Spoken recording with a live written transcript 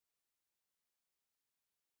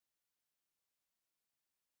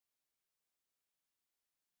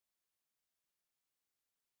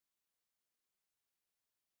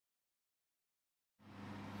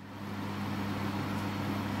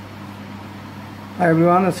Hi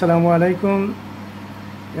everyone, আসসালামু আলাইকুম।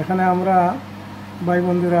 এখানে আমরা ভাই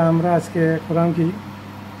বন্ধুরা আমরা আজকে করলাম কি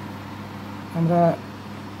আমরা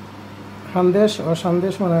হান্দেশ ও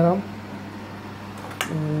সন্দেশ বানালাম।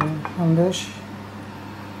 হান্দেশ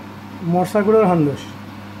মরসাগুড়ের হান্দেশ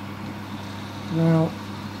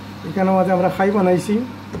এখানে মাঝে আমরা খাই বানাইছি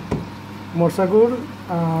মরসাগুড়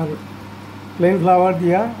আর প্লেন ফ্লাওয়ার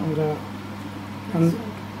দিয়া আমরা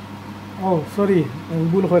সরি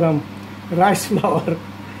ভুল করলাম রাইস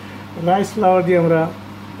ফ্লাওয়ার দিয়ে আমরা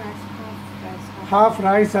হাফ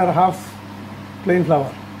রাইস আর হাফ প্লেন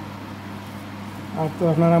ফ্লাওয়ার আর তো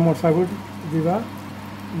আপনারা মরসাগুড় দিবা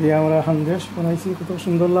দিয়ে আমরা হান্দেশ বানাইছি। কত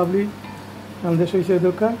সুন্দর লাভলি হান্দেশ হয়েছে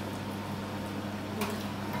দোকান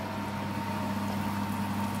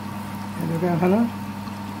এখানে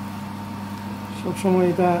সবসময়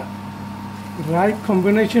এটা রাইট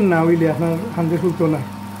কম্বিনেশন না হইলে আপনার হান্দেশ হইতো না।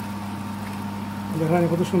 দেখেন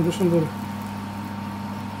কত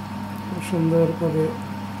সুন্দর করে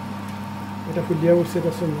এটা ফুলিয়া উঠছে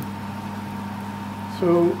এটার সঙ্গে। সো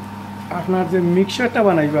আপনার যে মিক্সারটা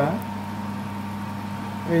বানাইবা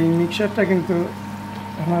এই মিক্সারটা কিন্তু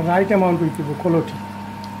আপনার রাইট অ্যামাউন্ট হইতে কোয়ালিটি।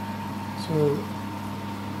 সো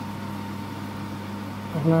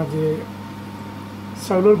আপনার যে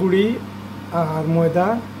চাউলের গুঁড়ি আর ময়দা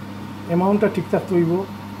অ্যামাউন্টটা ঠিকঠাক হইব।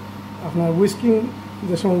 আপনার উইস্কিং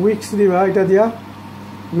যে সময় উইক্স দিবা এটা দিয়া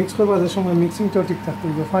মিক্স করবা যে সময় মিক্সিংটাও ঠিকঠাক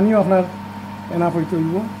হইব, পানিও আপনার এনাফ হইতে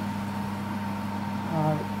হইব।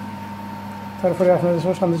 আর তারপরে আপনার যে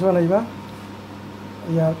সময় সন্দেশ বানাইবা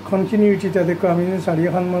ইয়ার কন্টিনিউটিটা দেখো, আমি চারিয়ে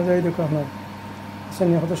খান মজাই দেখো আপনার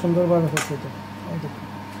শ্রেণী কত সুন্দরভাবে হচ্ছে এটা এই দেখো।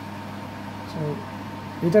 সো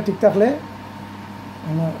এটা ঠিক থাকলে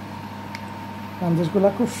আমার সন্দেশগুলা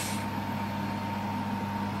খুব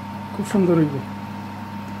সুন্দর হইব।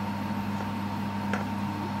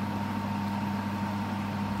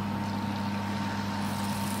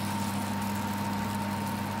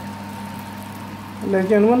 Ladies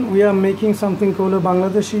and gentlemen, we are making something called a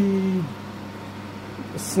Bangladeshi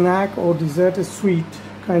snack or dessert, a sweet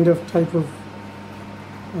kind of type of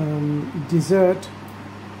dessert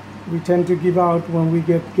we tend to give out when we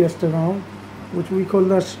get guests around, which we call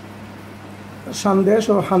the Sandesh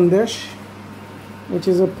or Handesh, which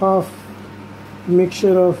is a puff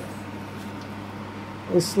mixture of,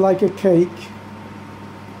 it's like a cake.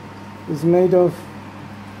 It's made of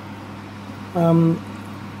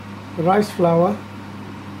rice flour,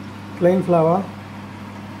 plain flour,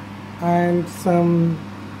 and some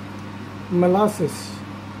molasses.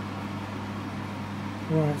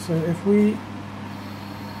 Right, so if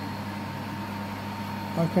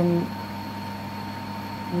I can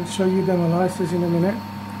show you the molasses in a minute.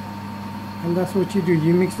 And that's what you do,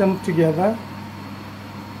 you mix them together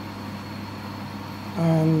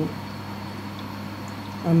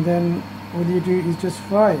and then what you do is just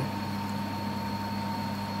fry.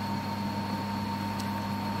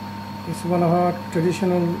 It's one of our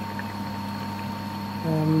traditional,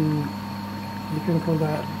 you can call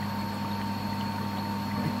that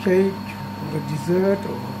a cake or a dessert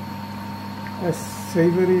or a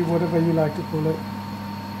savory, whatever you like to call it.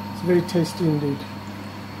 It's very tasty indeed.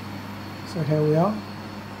 So here we are.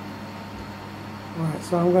 Alright,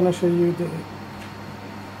 so I'm going to show you the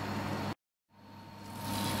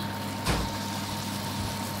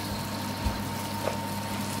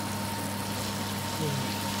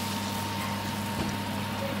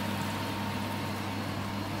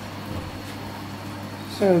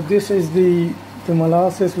So this is the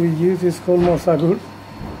molasses we use, is called morsagur.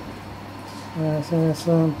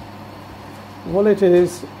 So what it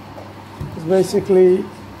is basically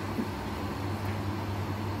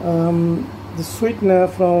the sweetener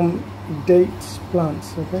from date plants,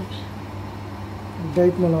 okay?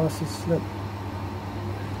 Date molasses. Look.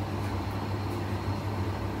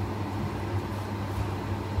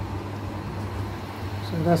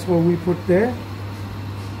 So that's what we put there.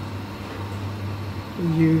 We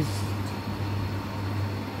used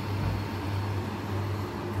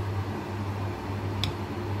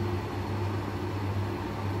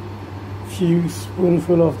few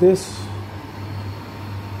spoonful of this.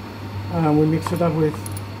 We mix it up with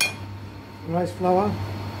rice flour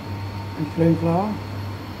and plain flour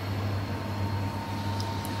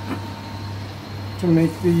to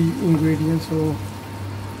make the ingredients or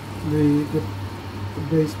the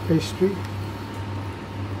base pastry.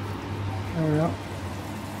 There we are.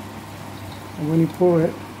 And when you pour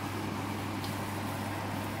it,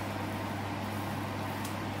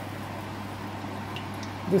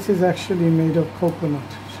 this is actually made of coconut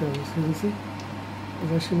shells. You see?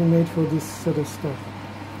 It's actually made for this sort of stuff.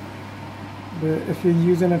 But if you're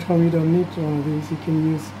using at home, you don't need one of these. You can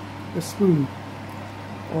use a spoon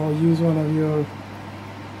or use one of your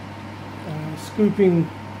scooping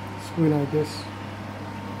spoon, I guess.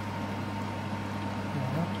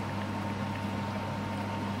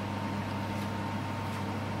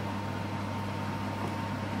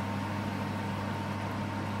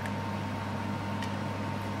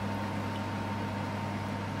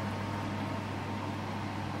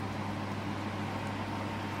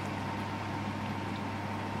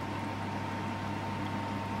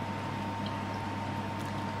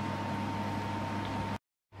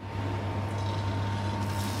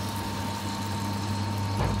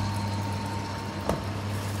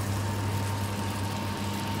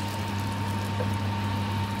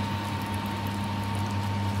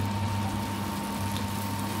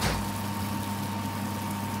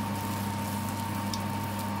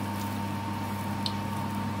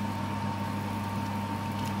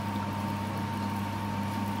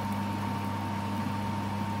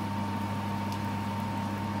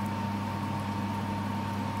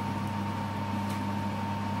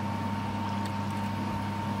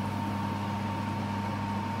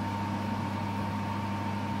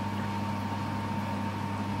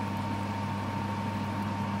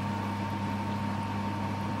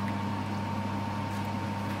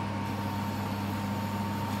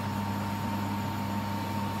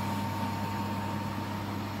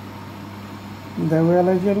 There we are,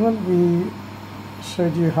 ladies and gentlemen. We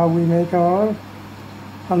showed you how we make our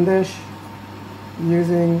Handesh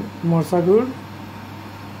using morsagur,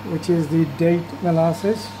 which is the date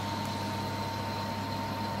molasses.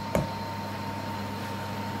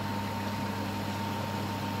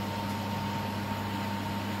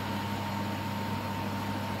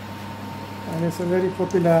 And it's a very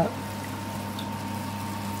popular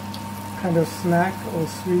kind of snack or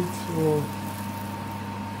sweet or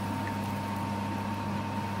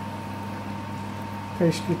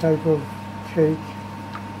pastry type of cake.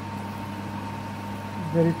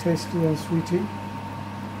 Very tasty and sweety.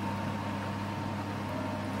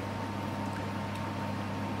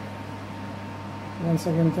 Once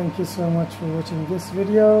again, thank you so much for watching this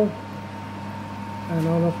video and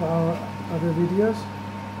all of our other videos.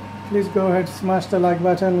 Please go ahead, smash the like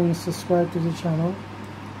button and subscribe to the channel.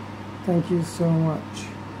 Thank you so much.